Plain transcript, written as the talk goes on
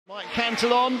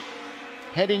Cantillon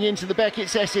heading into the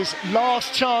Beckett's S's,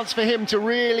 last chance for him to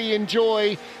really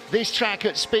enjoy this track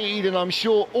at speed, and I'm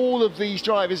sure all of these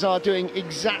drivers are doing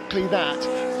exactly that.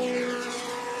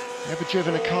 Never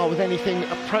driven a car with anything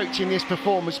approaching this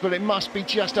performance, but it must be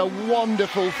just a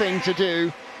wonderful thing to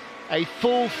do. A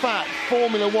full-fat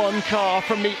Formula One car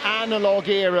from the analogue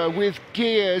era with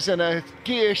gears and a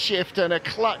gear shift and a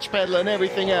clutch pedal and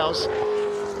everything else,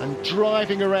 and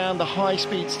driving around the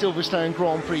high-speed Silverstone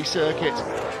Grand Prix circuit.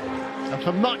 And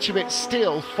for much of it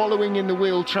still following in the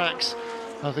wheel tracks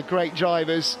of the great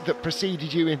drivers that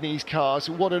preceded you in these cars.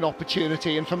 What an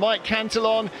opportunity. And for Mike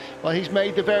Cantillon, well, he's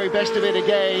made the very best of it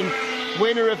again.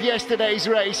 Winner of yesterday's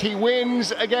race, he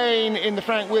wins again in the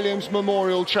Frank Williams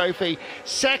Memorial Trophy.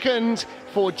 Second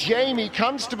for Jamie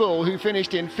Constable, who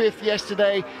finished in 5th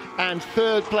yesterday, and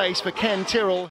 3rd place for Ken Tyrrell.